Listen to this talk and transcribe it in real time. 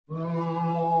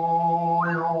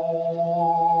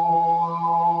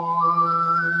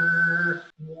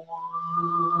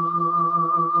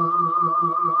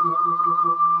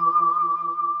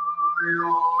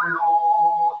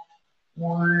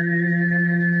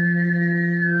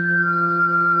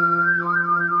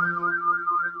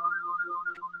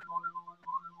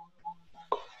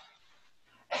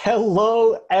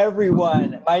Hello,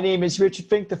 everyone. My name is Richard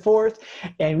Fink IV,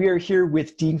 and we are here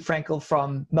with Dean Frenkel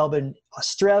from Melbourne,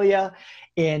 Australia.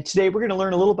 And today we're going to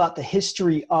learn a little about the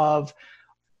history of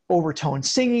overtone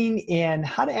singing and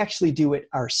how to actually do it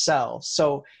ourselves.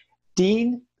 So,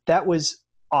 Dean, that was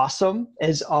awesome,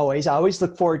 as always. I always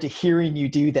look forward to hearing you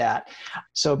do that.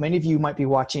 So many of you might be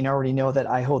watching already know that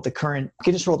I hold the current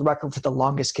Guinness World Record for the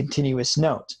longest continuous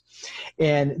note.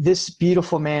 And this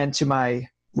beautiful man to my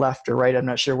left or right, I'm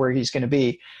not sure where he's going to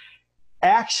be,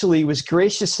 actually was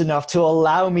gracious enough to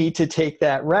allow me to take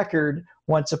that record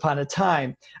once upon a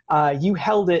time. You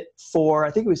held it for,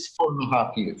 I think it was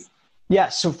 4.5 years. Yeah,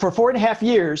 so for 4.5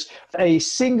 years, a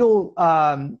single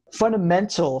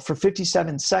fundamental for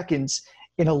 57 seconds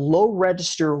in a low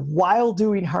register while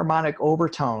doing harmonic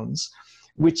overtones,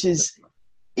 which is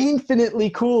infinitely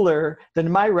cooler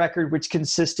than my record, which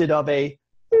consisted of a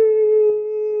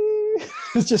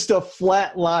it's just a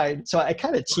flat line. So I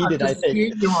kind of cheated, I think.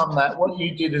 You on that. What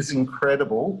you did is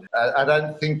incredible. I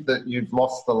don't think that you've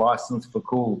lost the license for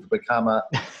cool to become a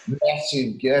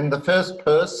massive, and the first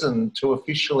person to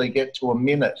officially get to a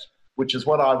minute, which is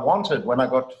what I wanted when I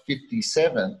got to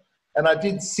 57. And I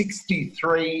did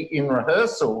 63 in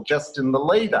rehearsal just in the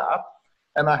lead up,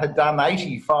 and I had done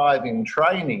 85 in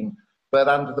training, but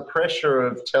under the pressure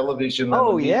of television.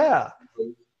 Oh, yeah.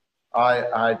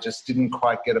 I just didn't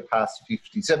quite get it past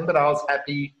 57, but I was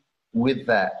happy with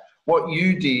that. What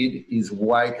you did is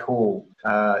way cool.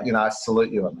 I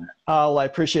salute you on that. Oh, I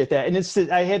appreciate that.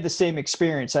 And I had the same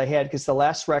experience I had because the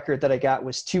last record that I got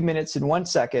was 2 minutes and 1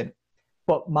 second.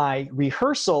 But my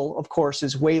rehearsal, of course,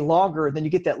 is way longer. And then you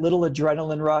get that little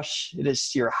adrenaline rush.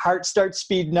 Your heart starts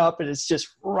speeding up and it just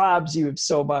robs you of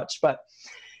so much. But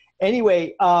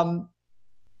anyway,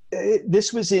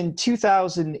 this was in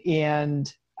 2000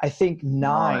 and I think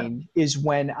 9 is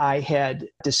when I had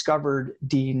discovered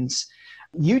Dean's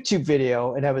YouTube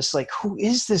video, and I was like, who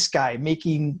is this guy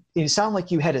making, it sounded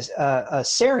like you had a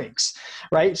syrinx,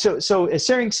 right? So a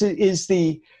syrinx is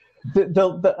a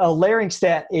larynx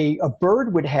that a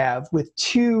bird would have with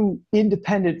two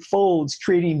independent folds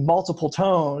creating multiple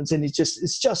tones, and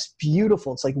it's just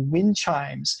beautiful. It's like wind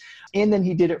chimes. And then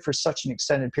he did it for such an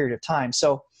extended period of time.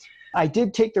 So I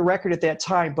did take the record at that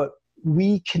time, but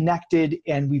we connected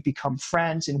and we've become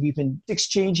friends, and we've been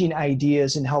exchanging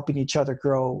ideas and helping each other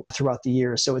grow throughout the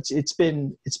years. So it's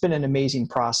been an amazing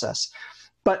process.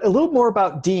 But a little more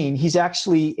about Dean. He's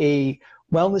actually a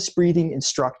wellness breathing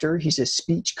instructor. He's a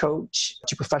speech coach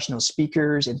to professional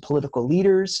speakers and political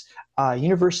leaders,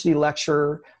 university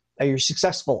lecturer. You're a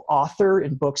successful author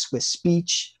in books with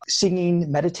speech,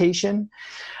 singing, meditation.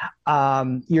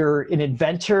 You're an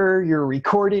inventor. You're a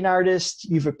recording artist.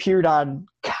 You've appeared on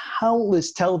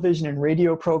countless television and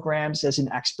radio programs as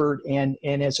an expert and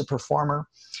as a performer.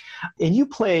 And you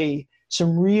play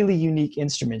some really unique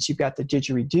instruments. You've got the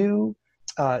didgeridoo,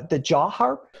 the jaw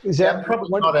harp. I'm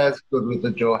probably not as good with the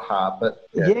jaw harp, but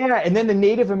yeah. And then the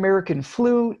Native American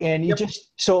flute, and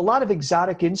so a lot of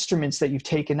exotic instruments that you've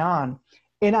taken on.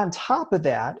 And on top of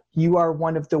that, you are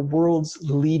one of the world's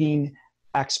leading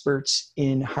experts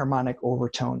in harmonic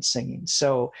overtone singing.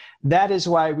 So that is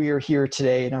why we are here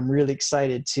today, and I'm really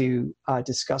excited to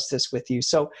discuss this with you.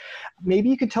 So maybe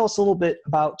you could tell us a little bit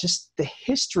about just the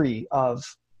history of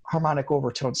harmonic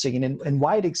overtone singing and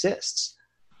why it exists.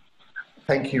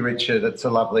 Thank you, Richard. It's a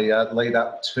lovely lead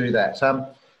up to that.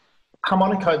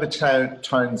 Harmonic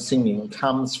overtone singing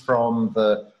comes from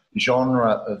the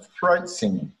genre of throat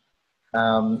singing.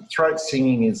 Throat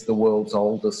singing is the world's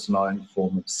oldest known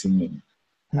form of singing.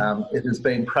 It has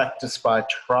been practiced by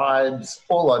tribes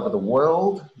all over the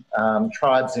world,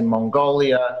 tribes in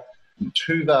Mongolia, in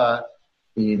Tuva,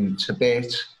 in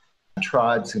Tibet,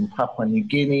 tribes in Papua New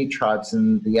Guinea, tribes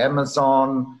in the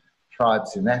Amazon,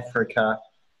 tribes in Africa.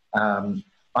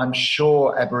 I'm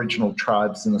sure Aboriginal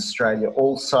tribes in Australia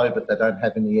also, but they don't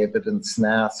have any evidence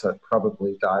now, so it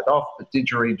probably died off. But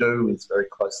didgeridoo is very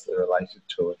closely related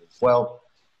to it as well.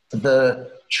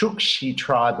 The Chukchi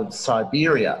tribe of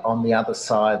Siberia on the other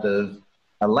side of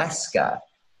Alaska,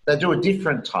 they do a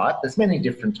different type. There's many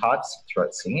different types of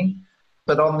throat singing,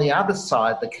 but on the other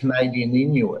side, the Canadian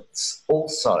Inuits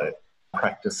also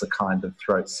practice a kind of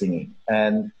throat singing.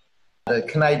 And the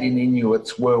Canadian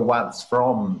Inuits were once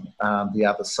from the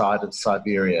other side of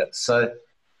Siberia. So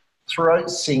throat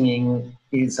singing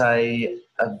is a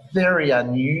very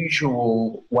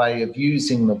unusual way of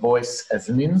using the voice as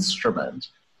an instrument,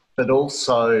 but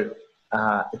also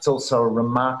it's also a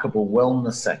remarkable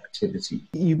wellness activity.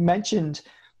 You mentioned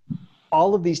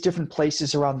all of these different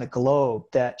places around the globe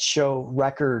that show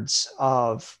records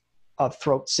of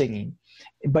throat singing,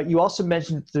 but you also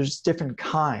mentioned there's different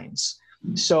kinds.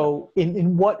 So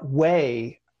in what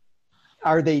way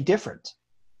are they different?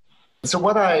 So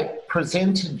what I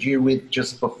presented you with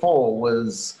just before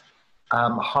was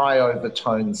high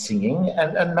overtone singing,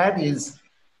 and that is,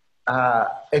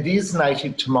 it is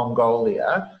native to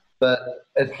Mongolia, but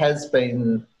it has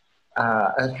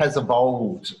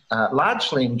evolved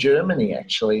largely in Germany,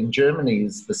 actually. And Germany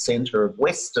is the centre of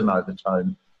Western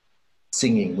overtone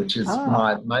singing, which is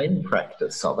my main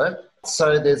practice of it.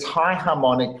 So there's high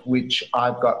harmonic, which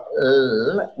I've got,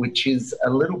 which is a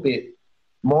little bit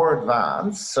more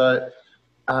advanced. So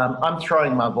I'm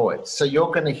throwing my voice. So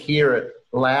you're going to hear it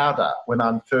louder when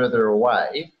I'm further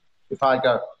away. If I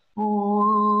go,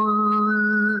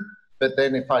 but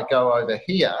then if I go over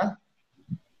here,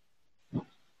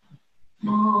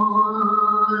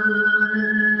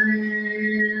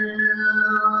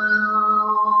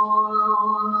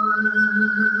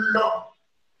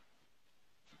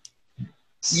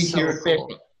 you hear it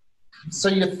better. So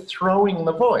you're throwing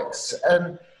the voice.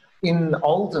 And in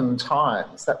olden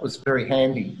times, that was very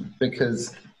handy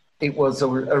because it was a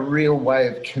real way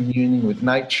of communing with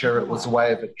nature. It was a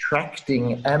way of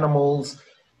attracting animals.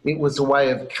 It was a way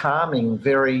of calming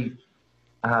very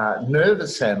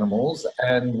nervous animals,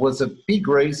 and was a big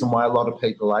reason why a lot of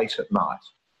people ate at night,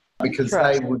 because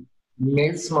they would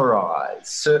mesmerise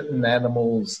certain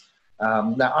animals.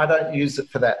 Now, I don't use it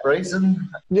for that reason.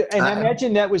 And I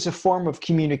imagine that was a form of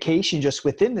communication just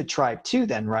within the tribe too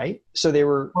then, right? So they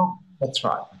were... Well, that's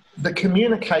right. The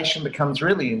communication becomes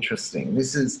really interesting.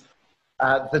 This is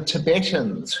the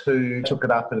Tibetans who took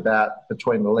it up at about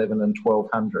between 11 and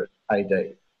 1200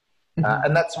 AD.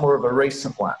 And that's more of a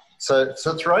recent one. So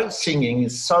throat singing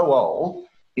is so old,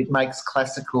 it makes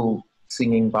classical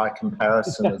singing by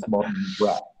comparison as modern as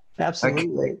well.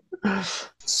 Absolutely. Okay.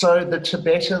 So the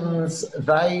Tibetans,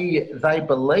 they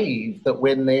believe that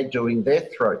when they're doing their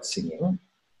throat singing,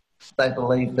 they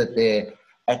believe that they're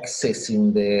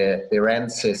accessing their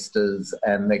ancestors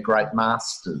and their great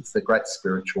masters, their great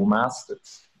spiritual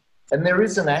masters. And there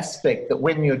is an aspect that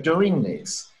when you're doing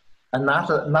this,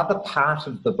 another part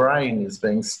of the brain is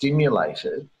being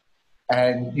stimulated,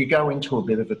 and you go into a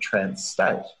bit of a trance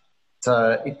state.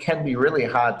 So it can be really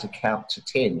hard to count to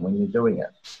 10 when you're doing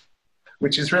it,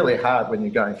 which is really hard when you're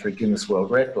going for a Guinness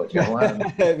World Record. You have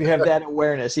that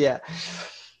awareness, yeah.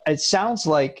 It sounds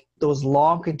like those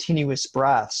long continuous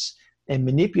breaths and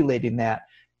manipulating that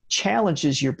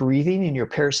challenges your breathing and your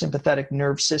parasympathetic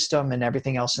nerve system and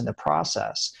everything else in the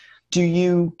process. Do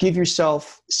you give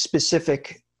yourself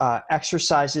specific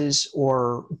exercises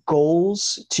or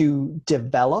goals to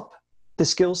develop the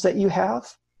skills that you have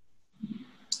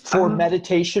for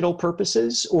meditational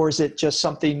purposes, or is it just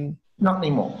something? Not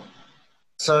anymore.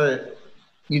 So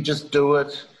you just do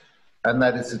it, and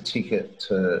that is a ticket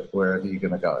to wherever you're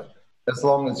going to go. As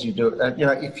long as you do it,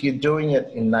 if you're doing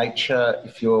it in nature,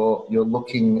 if you're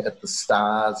looking at the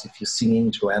stars, if you're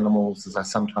singing to animals, as I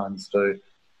sometimes do,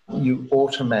 you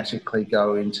automatically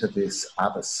go into this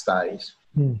other state.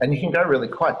 And you can go really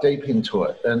quite deep into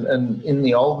it. And in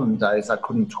the olden days, I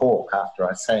couldn't talk after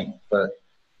I sang for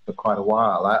quite a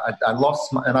while. I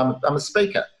lost my, and I'm a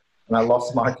speaker, and I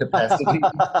lost my capacity.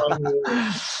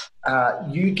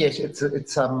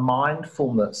 It's a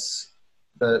mindfulness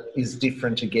that is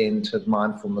different again to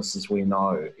mindfulness as we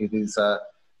know. It is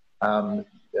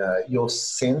your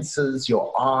senses,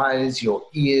 your eyes, your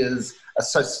ears are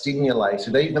so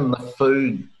stimulated. Even the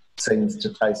food seems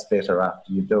to taste better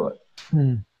after you do it.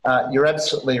 You're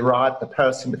absolutely right. The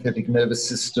parasympathetic nervous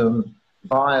system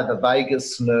via the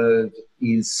vagus nerve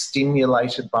is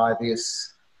stimulated by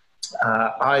this.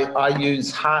 I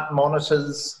use heart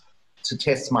monitors to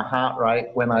test my heart rate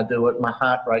when I do it. My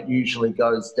heart rate usually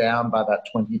goes down by about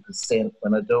 20%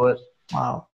 when I do it.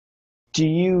 Wow. Do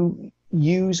you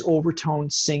use overtone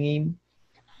singing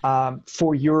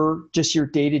for your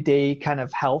day-to-day kind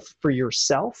of health for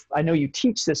yourself? I know you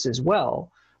teach this as well.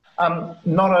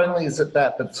 Not only is it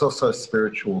that, but it's also a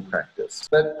spiritual practice.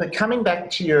 But coming back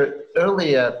to your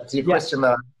question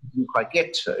that I didn't quite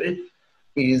get to,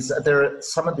 is there are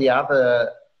some of the other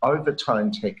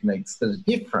overtone techniques that are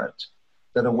different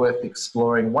that are worth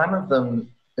exploring. One of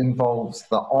them involves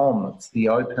the Om, it's the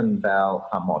open vowel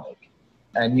harmonic.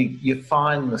 And you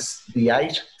find the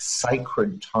 8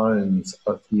 sacred tones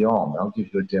of the Om. I'll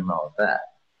give you a demo of that.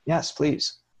 Yes,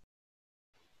 please.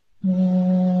 That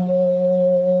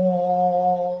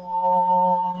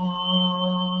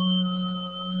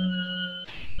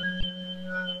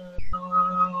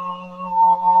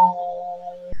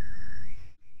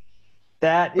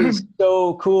is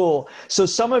so cool. So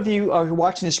some of you are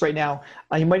watching this right now.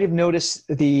 You might have noticed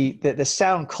the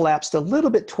sound collapsed a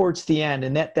little bit towards the end,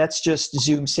 and that's just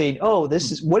Zoom saying, "Oh,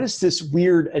 what is this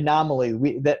weird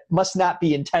anomaly? That must not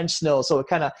be intentional." So it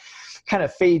kind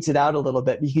of fades it out a little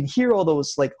bit. You can hear all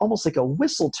those almost like a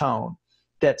whistle tone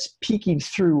that's peeking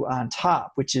through on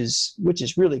top, which is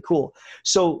really cool.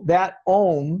 So that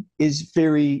ohm is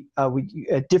very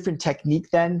a different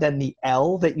technique than the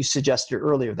L that you suggested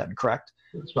earlier. Then, correct?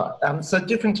 That's right. So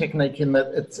different technique in that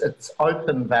it's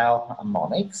open vowel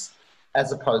harmonics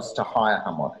as opposed to higher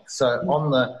harmonics. So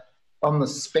on the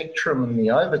spectrum in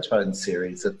the overtone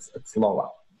series, it's lower.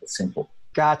 It's simple.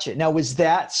 Gotcha. Now, was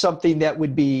that something that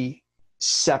would be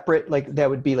separate, that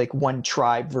would be one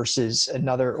tribe versus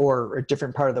another, or a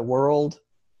different part of the world?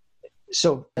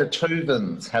 So the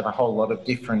Tuvans have a whole lot of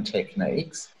different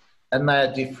techniques, and they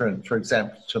are different, for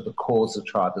example, to the Xhosa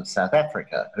tribe of South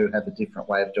Africa, who have a different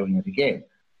way of doing it again.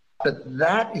 But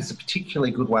that is a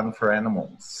particularly good one for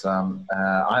animals.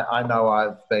 I know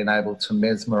I've been able to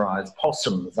mesmerise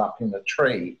possums up in a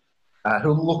tree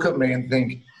who look at me and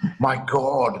think, "My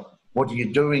God, what are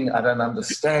you doing? I don't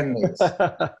understand this."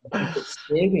 I don't get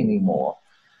scared anymore.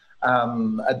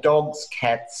 A dog's,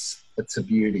 cats, it's a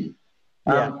beauty.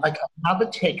 Yeah. Another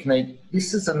technique,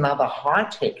 this is another high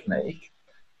technique.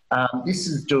 This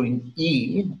is doing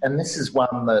E, and this is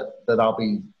one that I'll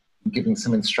be giving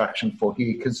some instruction for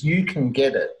here, because you can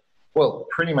get it. Well,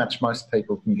 pretty much most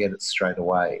people can get it straight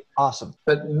away. Awesome.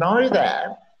 But know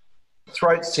that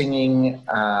throat singing,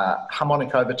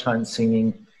 harmonic overtone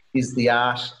singing, is the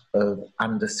art of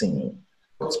undersinging.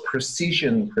 It's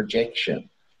precision projection.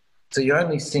 So you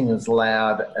only sing as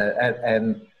loud,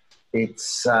 and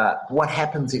it's what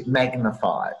happens, it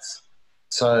magnifies.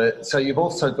 So you've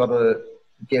also got to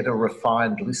get a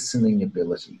refined listening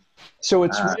ability. So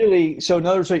it's so in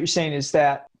other words, what you're saying is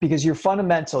that because your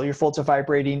folds are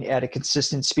vibrating at a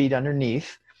consistent speed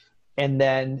underneath, and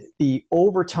then the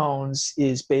overtones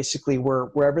is basically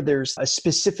wherever there's a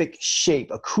specific shape,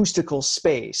 acoustical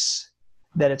space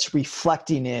that it's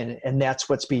reflecting in, and that's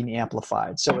what's being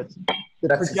amplified. So it's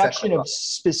the projection of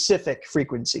specific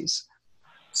frequencies.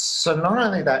 So not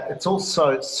only that, it's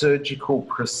also surgical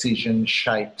precision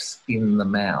shapes in the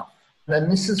mouth.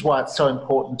 And this is why it's so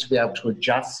important to be able to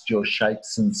adjust your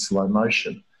shapes in slow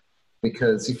motion,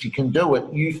 because if you can do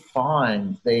it, you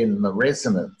find then the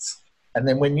resonance. And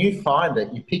then when you find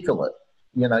it, you pickle it.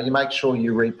 You make sure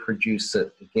you reproduce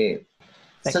it again.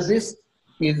 Thanks. So this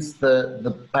is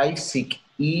the basic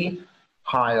E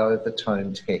high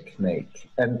overtone technique.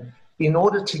 And in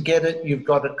order to get it, you've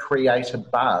got to create a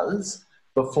buzz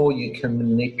before you can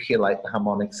manipulate the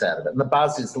harmonics out of it. And the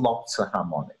buzz is lots of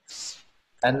harmonics.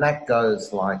 And that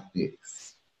goes like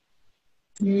this.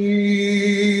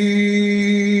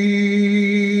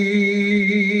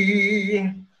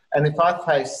 And if I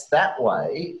face that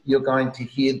way, you're going to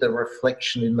hear the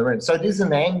reflection in the room. So it is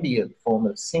an ambient form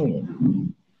of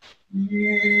singing.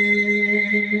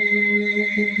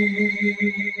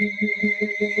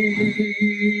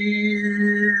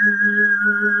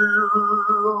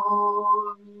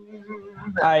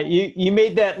 You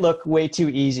made that look way too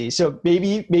easy. So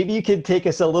maybe you could take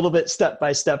us a little bit step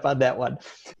by step on that one.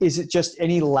 Is it just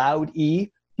any loud E?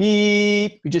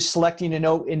 Beep. You're just selecting a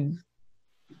note and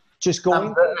just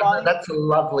going. That's a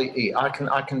lovely E. I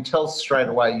can tell straight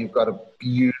away you've got a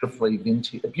beautiful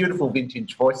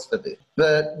vintage voice for this.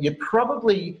 But you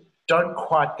probably don't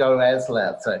quite go as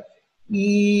loud. So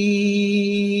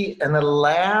E, and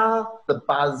allow the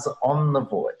buzz on the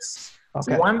voice.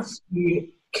 Okay. Once you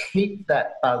keep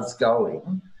that buzz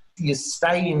going, you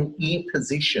stay in ear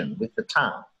position with the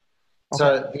tongue. Okay.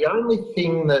 So the only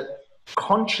thing that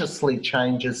consciously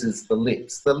changes is the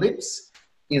lips. The lips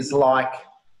is like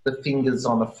the fingers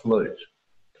on a flute.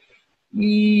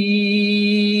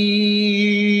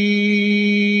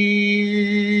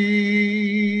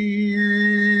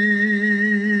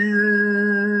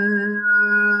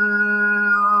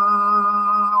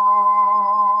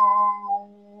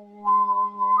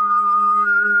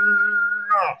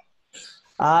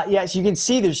 Yes, you can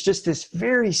see there's just this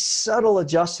very subtle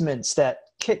adjustments that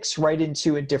kicks right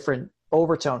into a different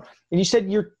overtone. And you said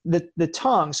the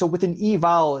tongue, so with an E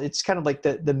vowel, it's kind of like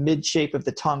the mid shape of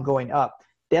the tongue going up.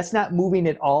 That's not moving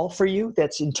at all for you?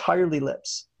 That's entirely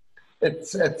lips?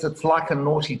 It's like a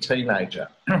naughty teenager.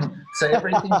 So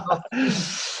everything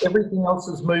else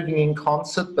is moving in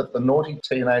concert, but the naughty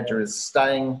teenager is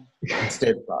staying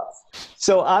steadfast.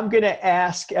 So I'm going to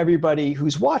ask everybody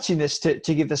who's watching this to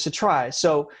give this a try.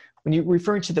 So when you're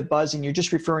referring to the buzzing, you're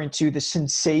just referring to the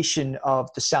sensation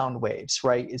of the sound waves,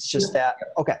 right? It's just that.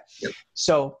 Okay. Yep.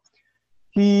 So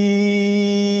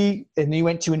he, and you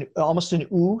went to almost an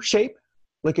oo shape,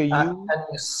 like a U.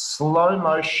 And slow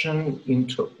motion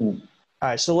into oo. All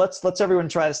right. So let's everyone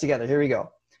try this together. Here we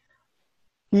go.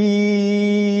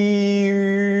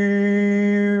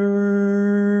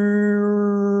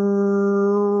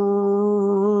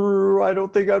 I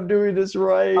don't think I'm doing this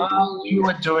right. You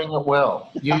are doing it well.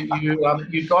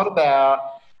 You got about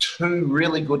 2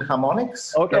 really good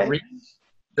harmonics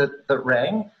that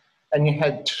rang, and you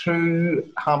had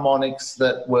 2 harmonics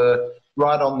that were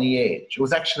right on the edge. It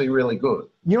was actually really good.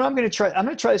 You know, I'm going to try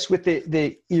this with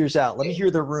the ears out. Let me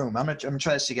hear the room. I'm going to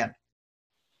try this again.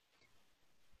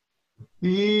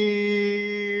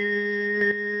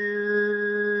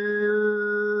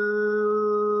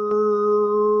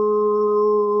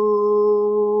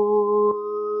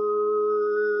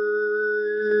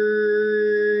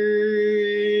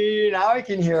 Now I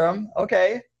can hear them.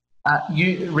 Okay.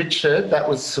 Richard, that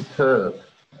was superb.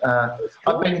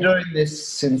 I've been doing this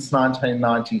since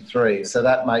 1993, so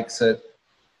that makes it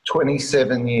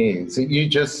 27 years. You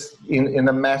just, in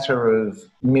a matter of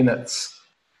minutes,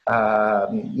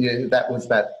 that was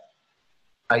about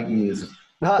 8 years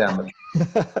down the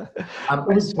track. It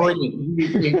was brilliant.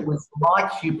 It was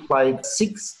like you played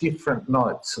 6 different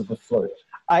notes of the flute.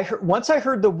 Once I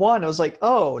heard the one, I was like,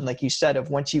 oh, and like you said,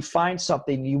 once you find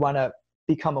something, you want to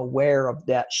become aware of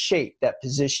that shape, that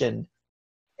position,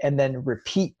 and then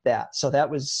repeat that. So that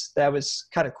was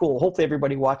kind of cool. Hopefully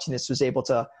everybody watching this was able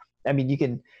to, I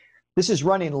mean, this is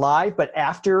running live, but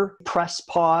after, press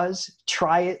pause,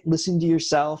 try it, listen to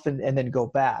yourself, and then go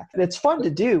back. And it's fun to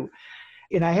do.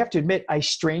 And I have to admit, I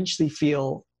strangely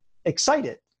feel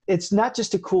excited. It's not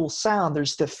just a cool sound.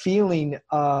 There's the feeling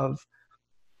of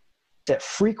that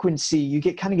frequency. You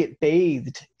kind of get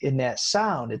bathed in that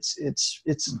sound.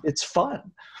 It's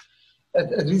fun.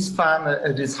 It is fun.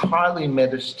 It is highly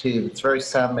meditative. It's very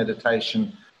sound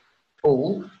meditation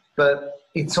full, but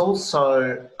it's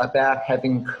also about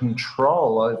having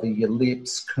control over your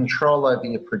lips, control over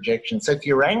your projection. So if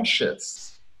you're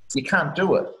anxious, you can't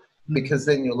do it because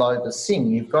then you'll over sing.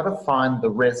 You've got to find the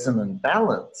resonant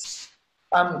balance.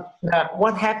 Now,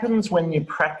 what happens when you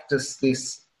practice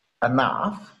this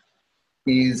enough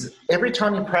is every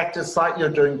time you practice, like you're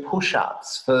doing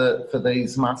push-ups for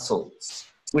these muscles,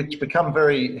 which become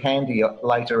very handy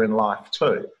later in life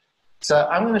too. So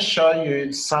I'm going to show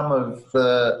you some of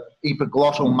the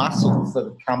epiglottal muscles that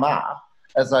have come up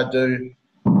as I do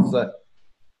the...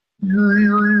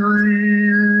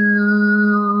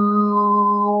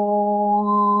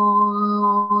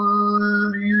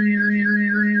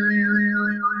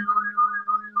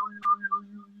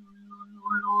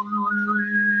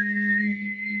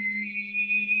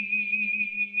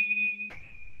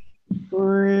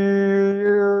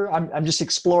 I'm just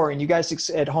exploring. You guys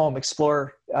at home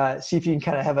explore, see if you can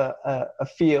kind of have a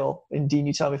feel. And Dean,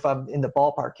 you tell me if I'm in the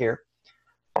ballpark here.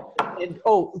 And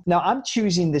now I'm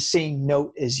choosing the same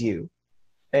note as you.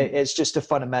 It's just a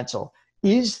fundamental.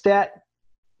 Is that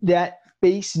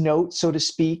bass note, so to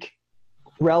speak,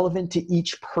 relevant to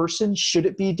each person? Should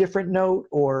it be a different note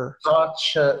or?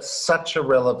 Such a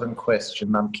relevant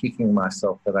question. I'm kicking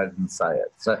myself that I didn't say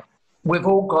it. So we've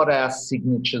all got our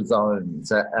signature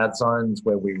zones, our zones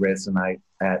where we resonate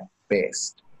at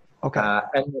best. Okay.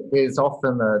 And there's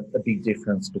often a big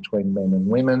difference between men and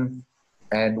women.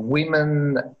 And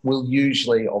women will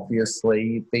usually,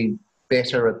 obviously, be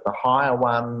better at the higher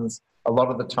ones a lot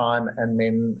of the time and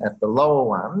men at the lower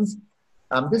ones.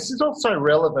 This is also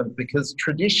relevant because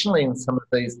traditionally in some of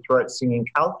these throat singing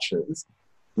cultures,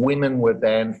 women were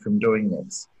banned from doing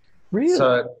this. Really?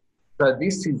 So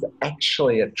this is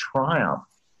actually a triumph.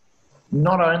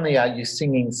 Not only are you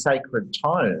singing sacred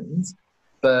tones,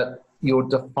 but you're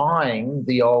defying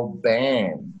the old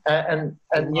ban. And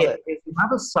yet there's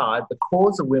another side, the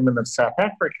Causa women of South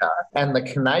Africa and the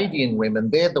Canadian women,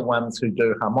 they're the ones who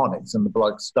do harmonics and the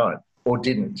blokes don't or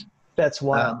didn't. That's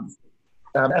wild.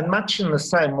 And much in the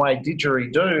same way,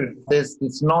 didgeridoo, there's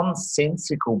this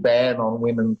nonsensical ban on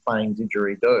women playing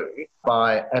didgeridoo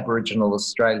by Aboriginal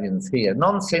Australians here.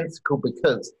 Nonsensical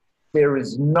because there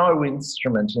is no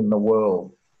instrument in the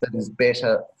world that is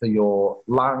better for your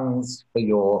lungs, for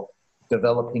your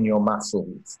developing your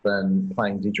muscles than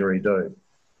playing didgeridoo.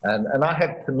 And I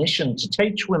have permission to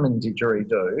teach women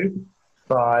didgeridoo,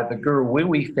 by the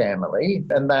Gurruwiwi family,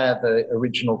 and they're the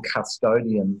original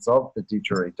custodians of the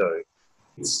didgeridoo.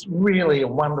 It's really a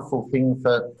wonderful thing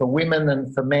for women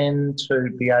and for men to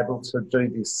be able to do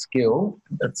this skill.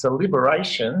 It's a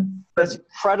liberation. That's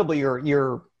incredible.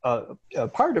 You're a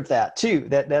part of that too.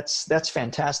 That's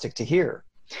fantastic to hear.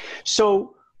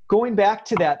 So going back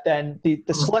to that, then the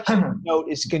selection note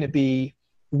is going to be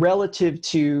relative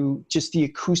to just the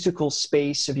acoustical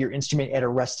space of your instrument at a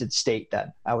rested state.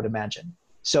 Then I would imagine.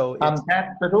 So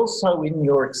that, but also in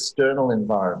your external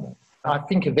environment. I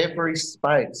think of every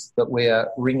space that we're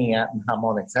ringing out in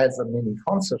harmonics as a mini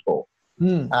concert hall.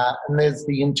 And there's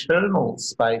the internal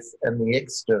space and the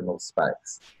external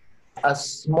space. A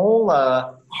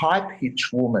smaller,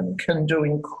 high-pitched woman can do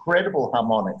incredible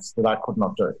harmonics that I could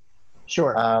not do.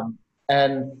 Sure.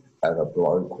 And a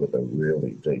bloke with a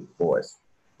really deep voice,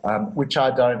 which I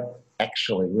don't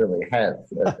actually really have.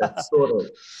 That's sort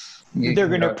of... They're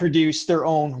going to produce their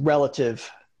own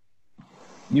relative.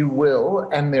 You will,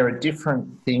 and there are different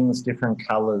things, different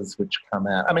colours which come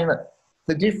out. I mean,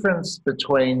 the difference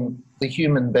between the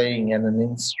human being and an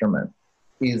instrument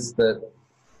is that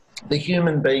the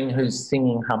human being who's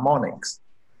singing harmonics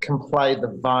can play the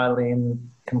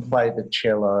violin, can play the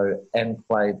cello, and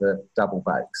play the double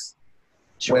bass.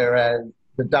 Sure. Whereas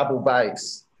the double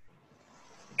bass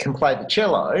can play the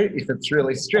cello if it's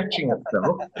really stretching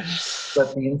itself,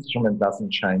 but the instrument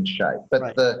doesn't change shape. But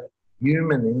right. The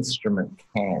human instrument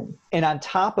can. And on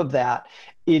top of that,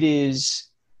 it is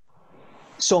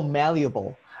so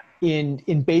malleable in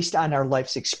based on our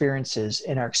life's experiences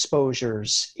and our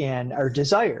exposures and our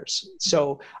desires.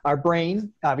 So our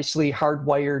brain, obviously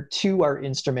hardwired to our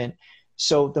instrument.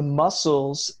 So the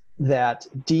muscles that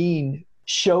Dean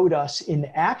showed us in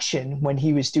action when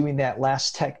he was doing that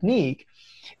last technique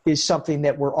is something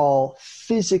that we're all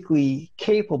physically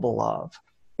capable of.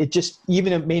 It just,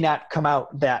 even it may not come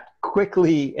out that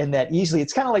quickly and that easily.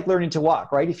 It's kind of like learning to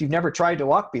walk, right? If you've never tried to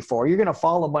walk before, you're going to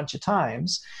fall a bunch of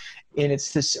times. And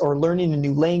it's this, or learning a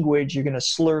new language, you're going to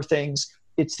slur things.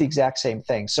 It's the exact same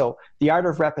thing. So the art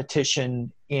of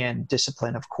repetition and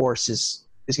discipline, of course, is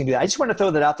going to do that. I just want to throw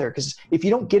that out there because if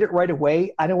you don't get it right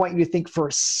away, I don't want you to think for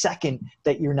a second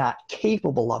that you're not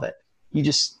capable of it. You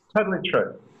just... Totally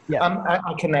true. Yeah.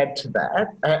 I can add to that.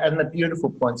 And the beautiful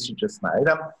points you just made.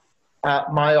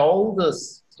 My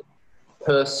oldest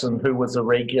person who was a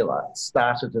regular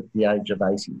started at the age of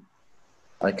 80.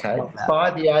 Okay. By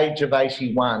the age of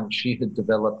 81, she had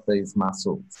developed these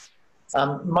muscles.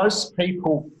 Most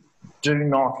people do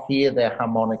not hear their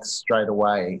harmonics straight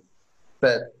away,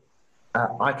 but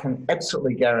I can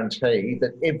absolutely guarantee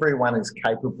that everyone is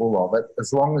capable of it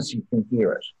as long as you can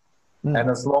hear it. And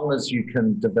as long as you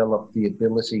can develop the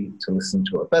ability to listen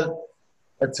to it. But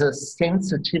it's a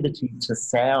sensitivity to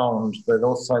sound that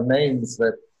also means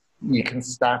that you can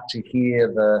start to hear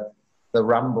the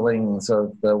rumblings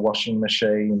of the washing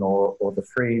machine or the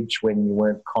fridge when you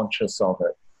weren't conscious of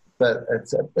it. But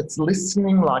it's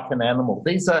listening like an animal.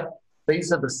 These are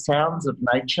the sounds of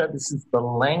nature. This is the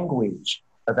language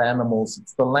of animals.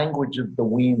 It's the language of the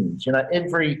wind. You know,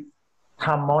 every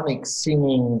harmonic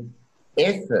singing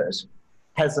effort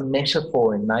has a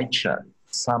metaphor in nature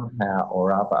somehow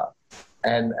or other.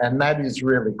 And that is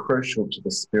really crucial to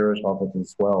the spirit of it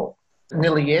as well.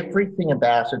 Nearly everything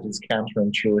about it is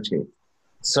counterintuitive.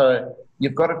 So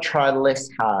you've got to try less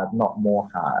hard, not more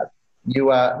hard.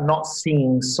 You are not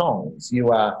singing songs.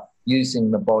 You are using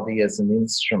the body as an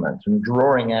instrument and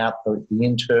drawing out the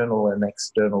internal and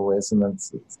external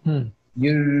resonances.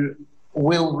 You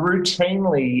will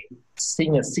routinely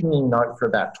sing a singing note for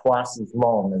about twice as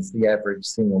long as the average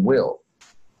singer will,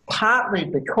 partly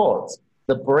because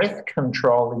the breath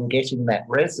control in getting that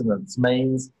resonance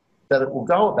means that it will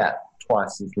go about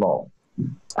twice as long,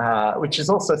 which is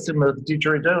also similar to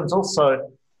didgeridoo. And it's also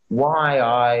why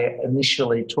I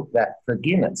initially took that for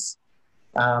Guinness,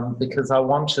 because I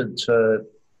wanted to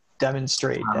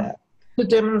demonstrate that. To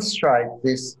demonstrate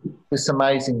this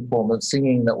amazing form of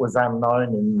singing that was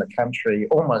unknown in the country,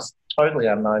 almost totally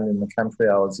unknown in the country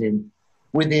I was in.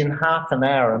 Within half an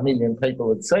hour, 1 million people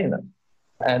had seen it,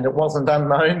 and it wasn't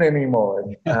unknown anymore.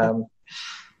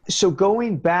 So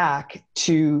going back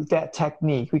to that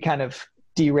technique, we kind of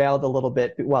derailed a little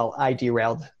bit. Well, I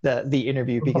derailed the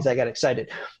interview because I got excited.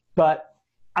 But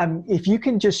if you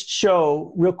can just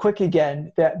show real quick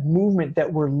again that movement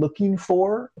that we're looking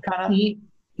for, kind of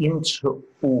into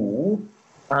all,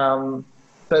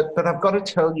 but I've got to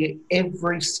tell you,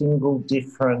 every single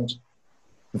different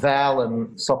vowel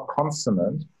and soft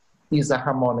consonant is a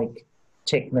harmonic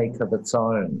technique of its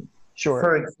own. Sure.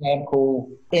 For example,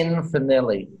 N for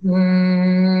Nelly.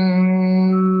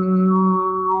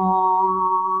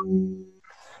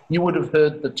 you would have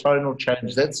heard the tonal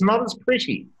change. That's not as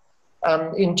pretty.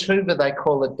 In tuba, they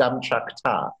call it dum chuck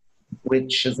ta,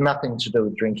 which has nothing to do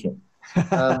with drinking.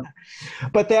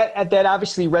 But that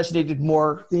obviously resonated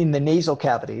more in the nasal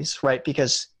cavities, right?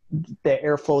 Because the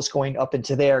airflow is going up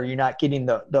into there. You're not getting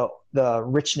the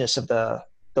richness of the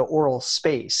oral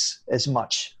space as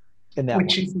much in that.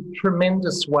 Which is a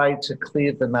tremendous way to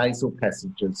clear the nasal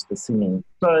passages for singing.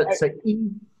 So E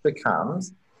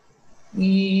becomes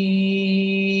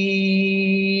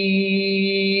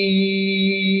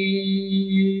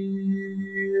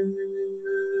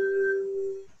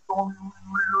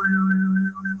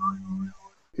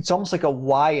It's almost like a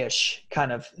Y-ish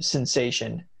kind of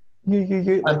sensation.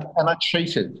 And I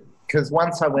cheated, because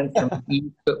once I went from E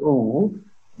to U,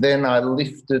 then I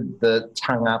lifted the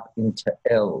tongue up into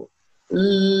L.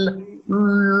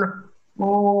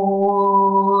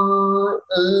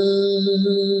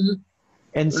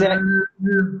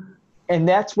 And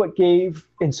that's what gave,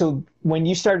 and so when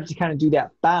you started to kind of do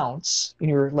that bounce, and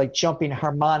you were like jumping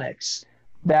harmonics,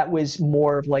 that was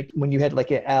more of like when you had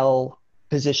like an L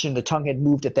position, the tongue had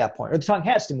moved at that point, or the tongue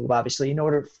has to move, obviously, in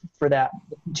order for that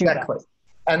to Exactly. bounce.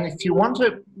 And if you want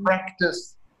to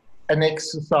practice an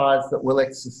exercise that will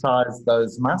exercise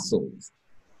those muscles,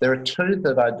 there are two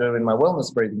that I do in my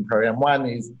wellness breathing program. One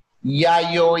is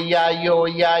ya-yo, ya-yo,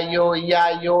 ya-yo,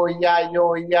 ya-yo,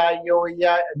 ya-yo, ya-yo,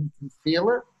 ya, and you can feel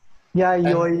it.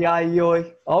 Ya-yo,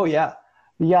 ya-yo. Oh, yeah.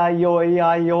 Ya-yo,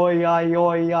 ya-yo,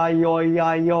 ya-yo, ya-yo,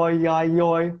 ya-yo,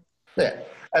 ya-yo. Yeah,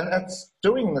 and that's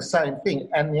doing the same thing.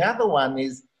 And the other one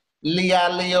is lia,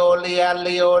 leo, lia,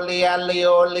 leo, lia,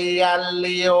 leo, lia,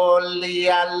 leo,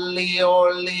 lia, leo,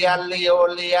 lia, leo,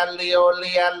 lia, leo,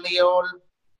 lia, leo.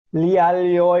 Lia,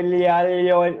 leo, lia,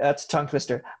 leo. That's a tongue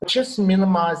twister. Just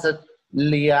minimize it.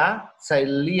 Lia, say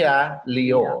lia,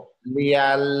 leo,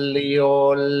 lia,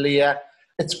 leo, lia.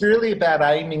 It's really about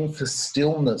aiming for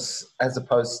stillness as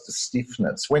opposed to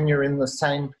stiffness. When you're in the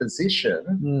same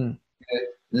position,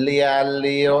 lia,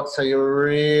 leo, so you're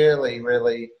really,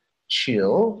 really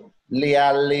chill.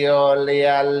 Lia, leo,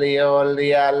 lia, leo,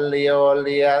 lia, leo,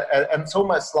 lia. And it's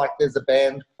almost like there's a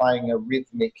band playing a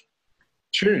rhythmic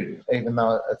tune, even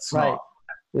though it's right. not.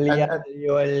 Lia,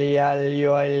 leo, lia,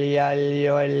 leo, lia,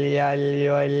 leo, lia,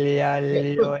 leo, lia,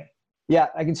 leo. Yeah,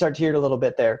 I can start to hear it a little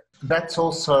bit there. That's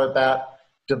also about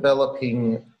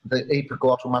developing the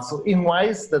epiglottal muscle in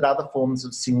ways that other forms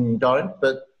of singing don't.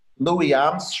 But Louis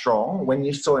Armstrong, when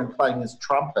you saw him playing his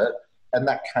trumpet and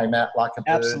that came out like a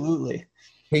bird, absolutely,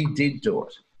 he did do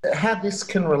it. How this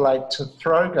can relate to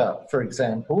Throga, for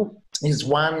example, is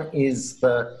one is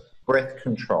the breath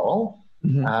control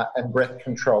and breath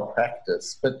control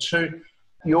practice, but two,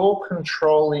 you're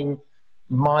controlling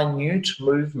minute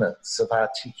movements of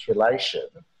articulation,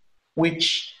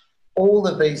 which all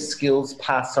of these skills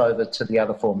pass over to the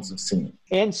other forms of singing.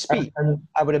 And speech,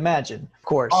 I would imagine, of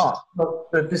course.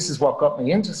 But this is what got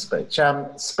me into speech.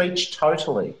 Speech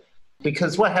totally.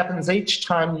 Because what happens each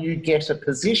time you get a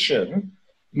position,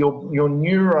 your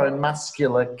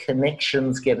neuromuscular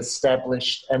connections get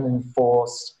established and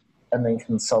enforced and then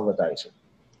consolidated.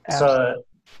 Absolutely. So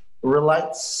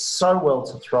relates so well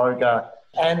to Throga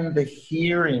and the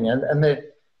hearing. And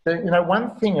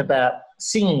one thing about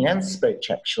singing and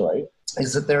speech actually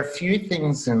is that there are few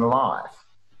things in life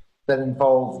that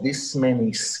involve this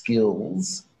many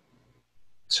skills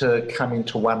to come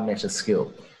into one meta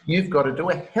skill. You've got to do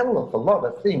a hell of a lot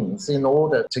of things in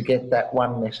order to get that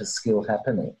one meta skill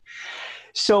happening.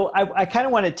 So I kind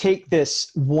of want to take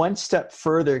this one step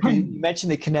further. You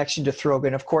mentioned the connection to Throga,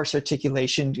 and of course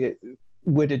articulation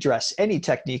would address any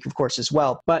technique, of course, as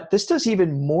well. But this does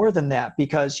even more than that,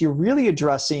 because you're really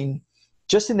addressing,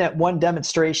 just in that one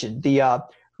demonstration, in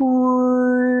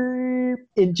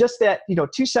just that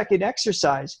 2-second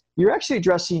exercise, you're actually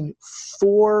addressing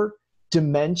 4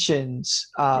 dimensions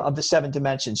of the 7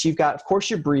 dimensions. You've got, of course,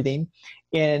 your breathing,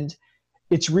 and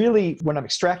it's really, when I'm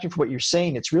extracting from what you're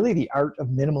saying, it's really the art of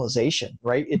minimalization,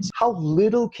 right? It's how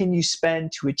little can you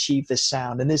spend to achieve the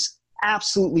sound. And this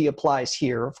absolutely applies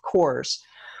here, of course.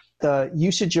 The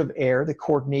usage of air, the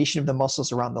coordination of the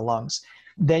muscles around the lungs.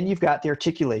 Then you've got the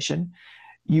articulation.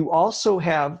 You also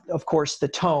have, of course, the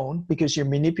tone, because you're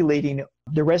manipulating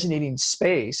the resonating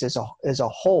space as a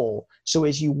whole. So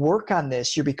as you work on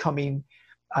this, you're becoming,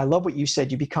 I love what you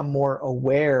said, you become more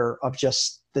aware of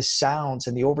just the sounds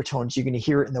and the overtones. You're going to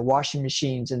hear it in the washing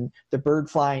machines and the bird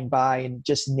flying by and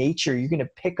just nature. You're going to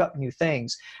pick up new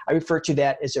things. I refer to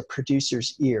that as a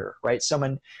producer's ear, right?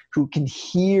 Someone who can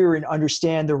hear and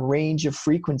understand the range of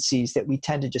frequencies that we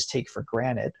tend to just take for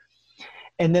granted.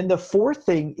 And then the 4th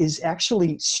thing is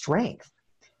actually strength,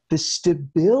 the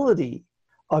stability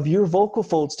of your vocal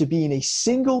folds to be in a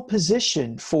single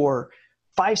position for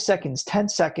 5 seconds, 10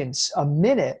 seconds, a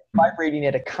minute, vibrating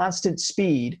at a constant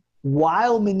speed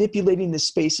while manipulating the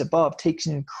space above takes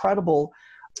an incredible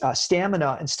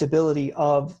stamina and stability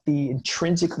of the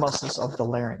intrinsic muscles of the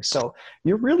larynx. So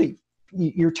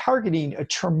you're targeting a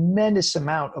tremendous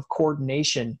amount of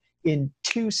coordination in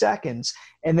 2 seconds.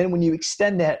 And then when you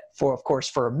extend that for, of course,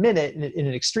 for a minute in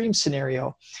an extreme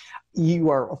scenario, you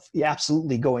are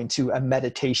absolutely going to a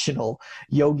meditational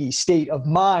yogi state of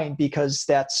mind, because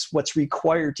that's what's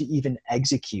required to even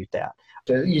execute that.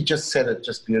 You just said it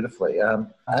just beautifully.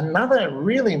 Another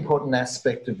really important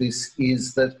aspect of this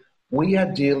is that we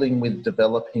are dealing with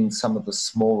developing some of the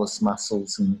smallest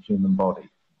muscles in the human body.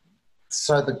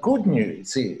 So the good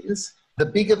news is the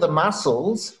bigger the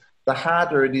muscles, the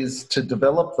harder it is to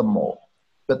develop them more.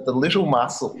 But the little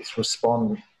muscles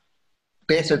respond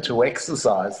better to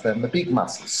exercise than the big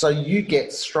muscles. So you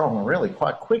get strong really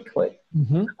quite quickly.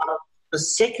 Mm-hmm. The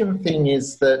second thing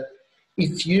is that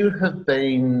if you have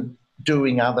been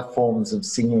doing other forms of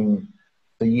singing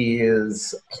for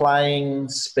years, playing,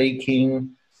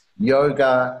 speaking,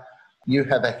 yoga, you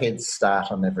have a head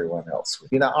start on everyone else.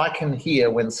 You know, I can hear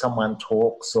when someone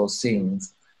talks or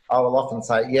sings, I will often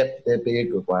say, yep, there'd be a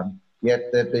good one.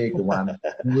 Yep, there'd be a good one.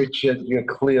 Richard, you're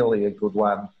clearly a good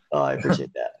one. Oh, I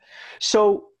appreciate that.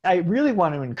 So I really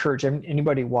want to encourage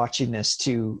anybody watching this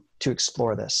to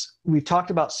explore this. We've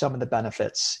talked about some of the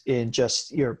benefits in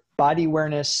just your body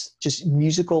awareness, just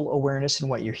musical awareness and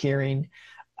what you're hearing,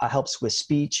 helps with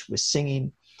speech, with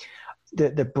singing,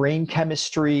 the brain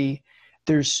chemistry.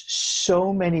 There's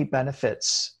so many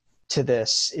benefits to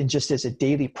this in just as a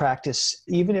daily practice,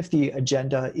 even if the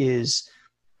agenda is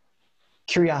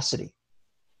curiosity,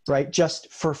 right?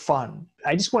 Just for fun.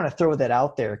 I just want to throw that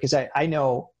out there because I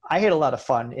know I had a lot of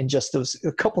fun in just those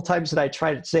a couple times that I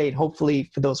tried it today, and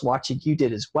hopefully for those watching, you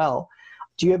did as well.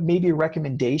 Do you have maybe a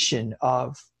recommendation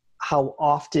of how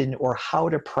often or how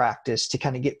to practice to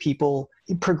kind of get people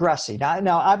progressing?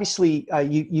 Now obviously,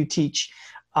 you teach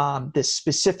this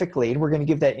specifically, and we're going to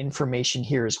give that information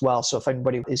here as well. So if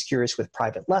anybody is curious with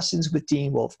private lessons with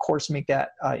Dean, we'll of course make that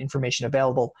information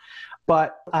available.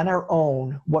 But on our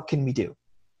own, what can we do?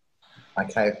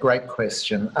 Okay, great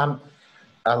question.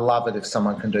 I love it if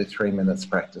someone can do 3 minutes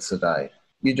practice a day.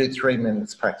 You do 3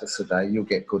 minutes practice a day, you'll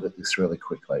get good at this really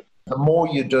quickly. The more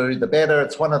you do, the better.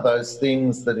 It's one of those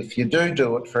things that if you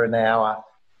do it for an hour,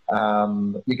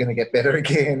 you're going to get better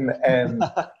again. And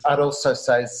I'd also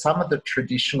say some of the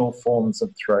traditional forms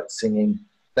of throat singing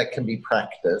that can be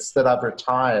practiced, that I've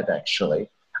retired actually,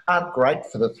 aren't great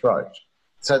for the throat.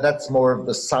 So that's more of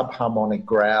the subharmonic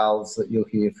growls that you'll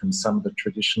hear from some of the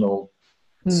traditional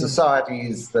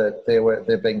societies. That there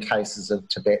have been cases of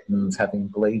Tibetans having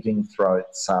bleeding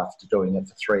throats after doing it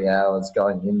for 3 hours,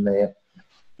 going in there,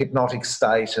 hypnotic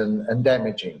state and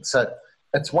damaging. So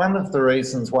it's one of the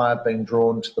reasons why I've been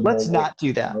drawn to the Let's not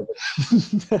do that. But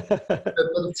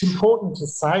it's important to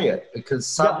say it because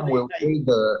some will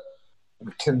either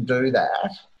can do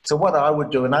that. So what I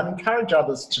would do, and I'd encourage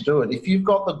others to do it, if you've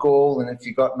got the gall and if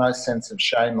you've got no sense of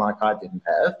shame like I didn't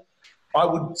have, I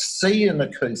would see an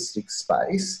acoustic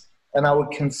space and I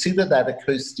would consider that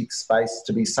acoustic space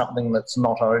to be something that's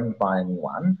not owned by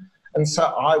anyone. And so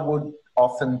I would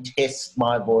often test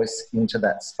my voice into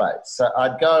that space. So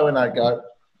I'd go and I'd go,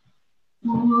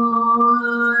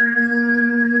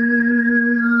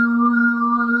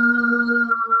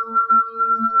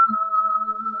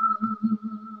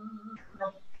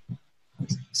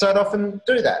 so I'd often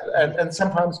do that. And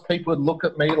sometimes people would look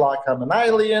at me like I'm an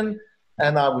alien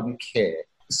and I wouldn't care.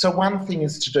 So one thing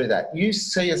is to do that. You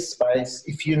see a space,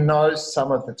 if you know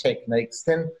some of the techniques,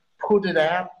 then put it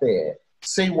out there.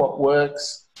 See what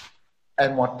works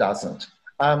and what doesn't.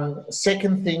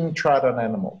 Second thing, try it on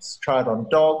animals. Try it on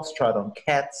dogs, try it on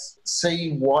cats.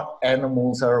 See what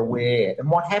animals are aware. And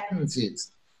what happens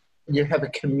is you have a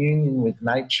communion with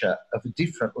nature of a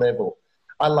different level.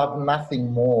 I love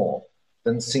nothing more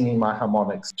than singing my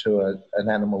harmonics to an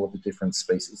animal of a different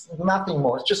species. Nothing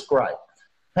more. It's just great.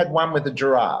 Had one with a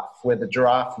giraffe, where the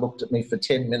giraffe looked at me for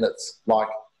 10 minutes like,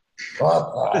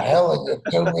 what the hell are you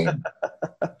doing?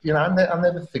 You know, I'll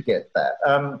never forget that.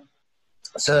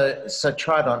 So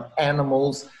try it on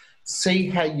animals. See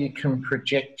how you can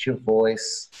project your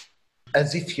voice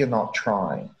as if you're not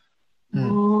trying.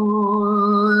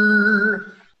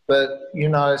 But, you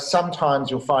know, sometimes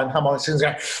you'll find harmonic singers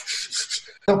go,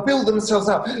 they'll build themselves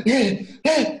up.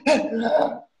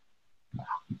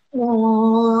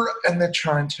 And they're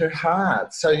trying too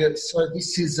hard. So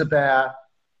this is about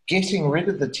getting rid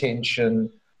of the tension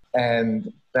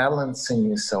and balancing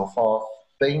yourself off,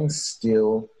 being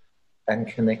still, and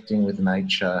connecting with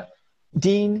nature.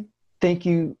 Dean, thank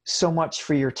you so much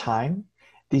for your time.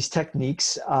 These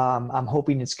techniques, I'm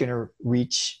hoping it's going to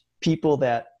reach people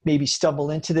that maybe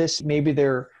stumble into this. Maybe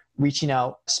they're reaching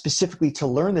out specifically to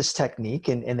learn this technique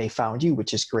and they found you,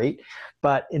 which is great.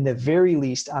 But in the very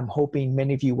least, I'm hoping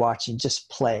many of you watching just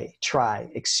play, try,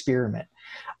 experiment.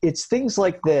 It's things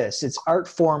like this. It's art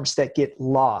forms that get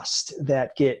lost,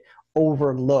 that get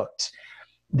overlooked,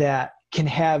 that can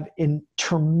have a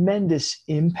tremendous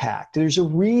impact. There's a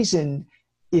reason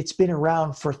it's been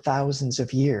around for thousands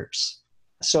of years.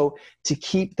 So to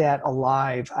keep that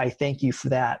alive, I thank you for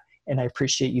that. And I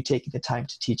appreciate you taking the time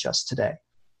to teach us today.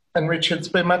 And Richard, it's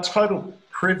been my total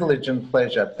privilege and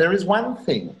pleasure. There is one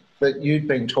thing that you've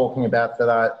been talking about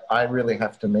that I really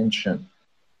have to mention,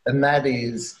 and that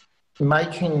is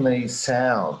making these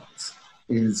sounds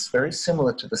is very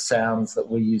similar to the sounds that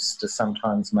we used to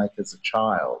sometimes make as a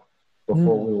child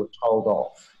before we were told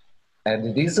off. And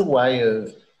it is a way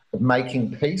of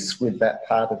making peace with that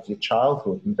part of your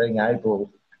childhood and being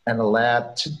able and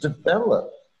allowed to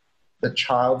develop the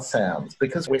child sounds,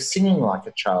 because we're singing like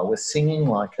a child, we're singing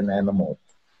like an animal.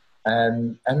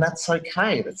 And that's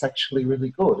okay. That's actually really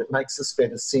good. It makes us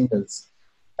better singers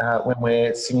when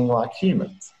we're singing like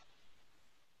humans.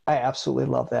 I absolutely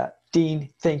love that. Dean,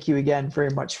 thank you again very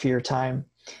much for your time.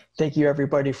 Thank you,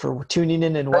 everybody, for tuning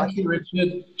in and watching. Thank you,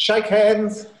 Richard. Shake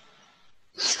hands.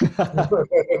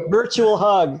 Virtual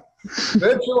hug.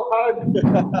 Virtual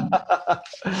hug.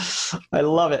 I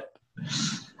love it.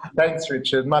 Thanks,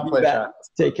 Richard. My pleasure.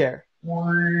 Take care.